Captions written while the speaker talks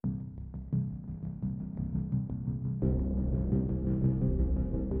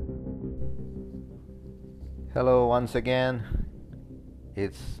Hello once again.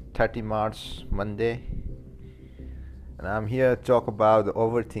 It's 30 March Monday, and I'm here to talk about the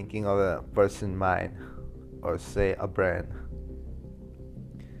overthinking of a person's mind, or say a brain.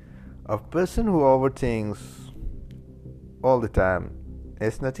 A person who overthinks all the time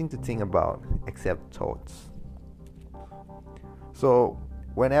has nothing to think about except thoughts. So,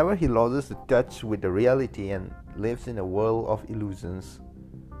 whenever he loses the touch with the reality and lives in a world of illusions,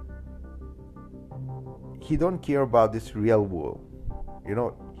 he don't care about this real world.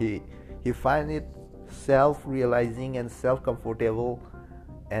 He find it self-realizing and self-comfortable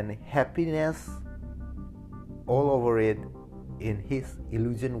and happiness all over it in his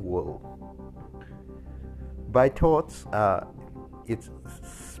illusion world. By thoughts, it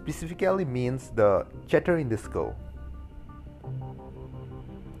specifically means the chatter in the skull,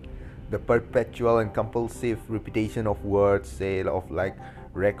 the perpetual and compulsive repetition of words, say of like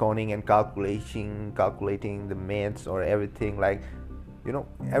reckoning and calculating the maths or everything, like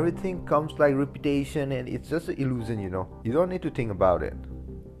everything comes like repetition, and it's just an illusion. You don't need to think about it.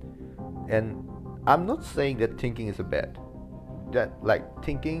 And I'm not saying that thinking is a bad, that like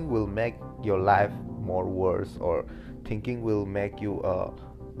thinking will make your life more worse, or thinking will make you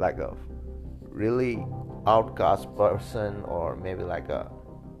like a really outcast person, or maybe like a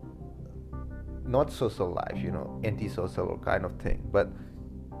not social life, antisocial kind of thing. But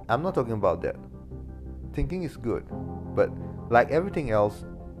I'm not talking about that. Thinking is good, but like everything else,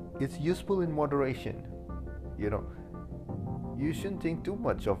 it's useful in moderation. you know you shouldn't think too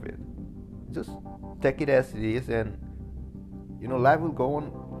much of it. Just take it as it is, and life will go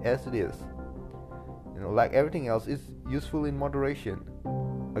on as it is. Like everything else, is useful in moderation.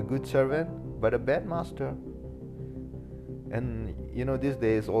 A good servant but a bad master. And these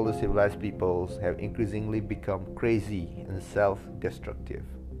days all the civilized peoples have increasingly become crazy and self-destructive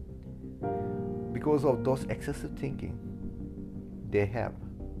because of those excessive thinking they have.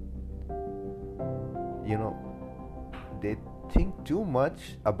 They think too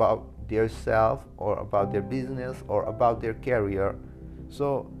much about their self, or about their business, or about their career.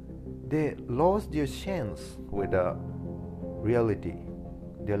 So they lost their chance with the reality.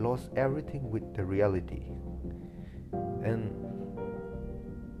 They lost everything with the reality. And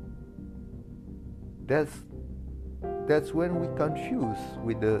that's when we confuse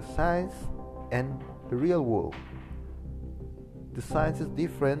with the science and the real world. The science is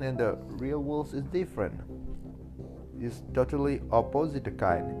different and the real world is different. It's totally opposite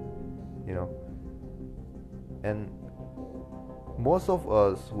kind, and most of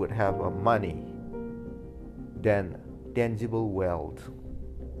us would have money than tangible wealth.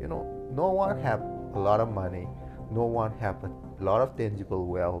 No one have a lot of money, no one have a lot of tangible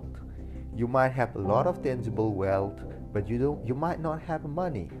wealth. You might have a lot of tangible wealth, but you might not have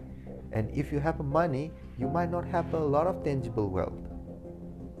money. And if you have money, you might not have a lot of tangible wealth.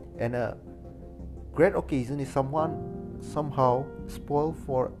 And a great occasion is somehow spoiled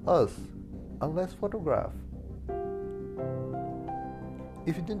for us unless photographed.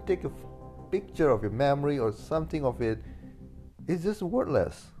 If you didn't take a picture of your memory or something of it, it's just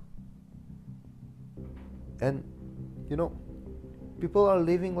worthless. And people are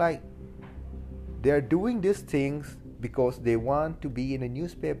living like they're doing these things because they want to be in a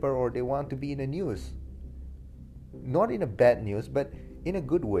newspaper, or they want to be in the news. Not in a bad news, but in a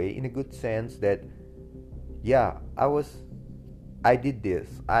good way, in a good sense, that yeah, I did this,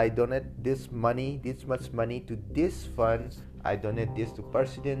 I donate this much money to this fund, I donate this to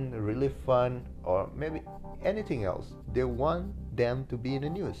President Relief Fund, or maybe anything else. They want them to be in the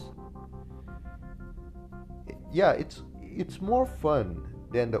news. Yeah, it's more fun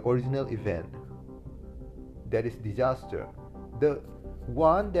than the original event, that is disaster. The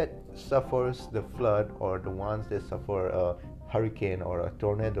one that suffers the flood, or the ones that suffer a hurricane or a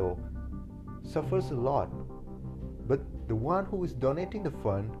tornado, suffers a lot. But the one who is donating the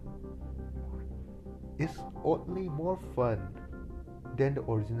fund is oddly more fun than the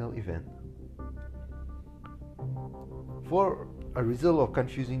original event. For a result of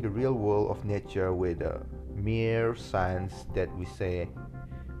confusing the real world of nature with a mere science, that we say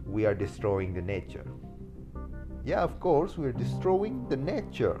we are destroying the nature. Yeah, of course, we are destroying the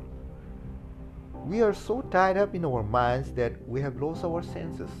nature. We are so tied up in our minds that we have lost our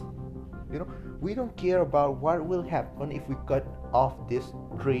senses. We don't care about what will happen if we cut off this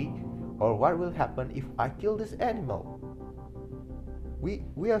tree, or what will happen if I kill this animal.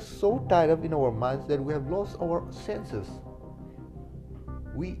 We are so tied up in our minds that we have lost our senses.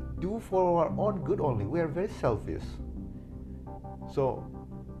 We do for our own good only. We are very selfish. So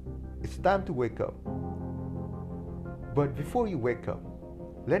it's time to wake up. But before you wake up,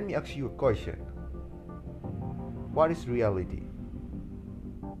 let me ask you a question. What is reality?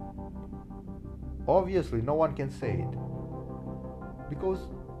 Obviously, no one can say it because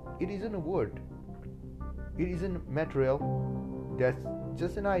it isn't a word, it isn't material, that's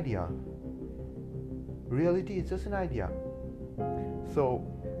just an idea. Reality is just an idea. So,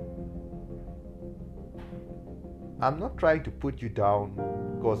 I'm not trying to put you down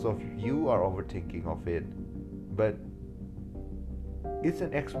because of you are overthinking of it, but it's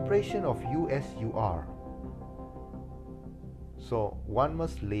an expression of you as you are. So, one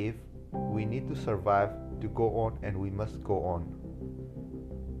must live, we need to survive to go on, and we must go on.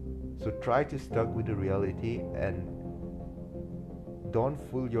 So, try to stuck with the reality and don't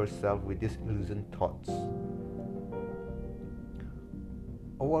fool yourself with these illusion thoughts.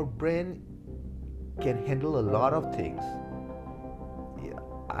 Our brain can handle a lot of things. Yeah,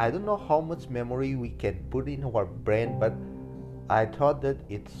 I don't know how much memory we can put in our brain, but I thought that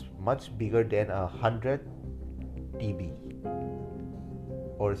it's much bigger than 100 TB,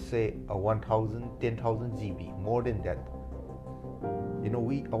 or say a 1000, 10,000 GB, more than that.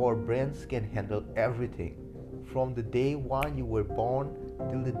 Our brains can handle everything from the day one you were born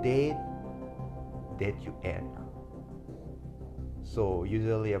till the day that you end. So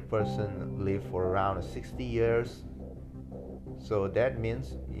usually a person live for around 60 years. So that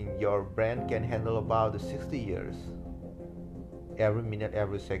means your brain can handle about the 60 years. Every minute,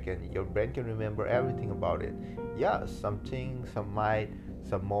 every second, your brain can remember everything about it. Yeah, some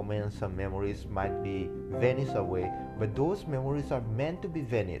moments, some memories might be vanish away, but those memories are meant to be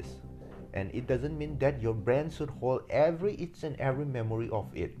vanished. And it doesn't mean that your brain should hold each and every memory of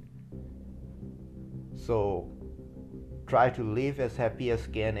it. So try to live as happy as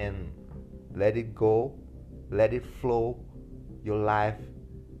can and let it go, let it flow your life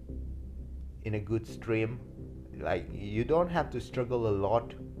in a good stream. Like, you don't have to struggle a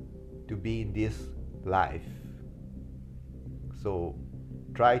lot to be in this life. So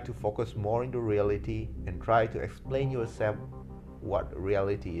try to focus more into reality and try to explain yourself what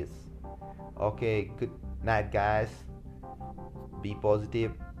reality is. Okay, good night, guys. Be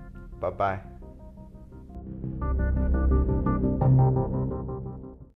positive. Bye bye.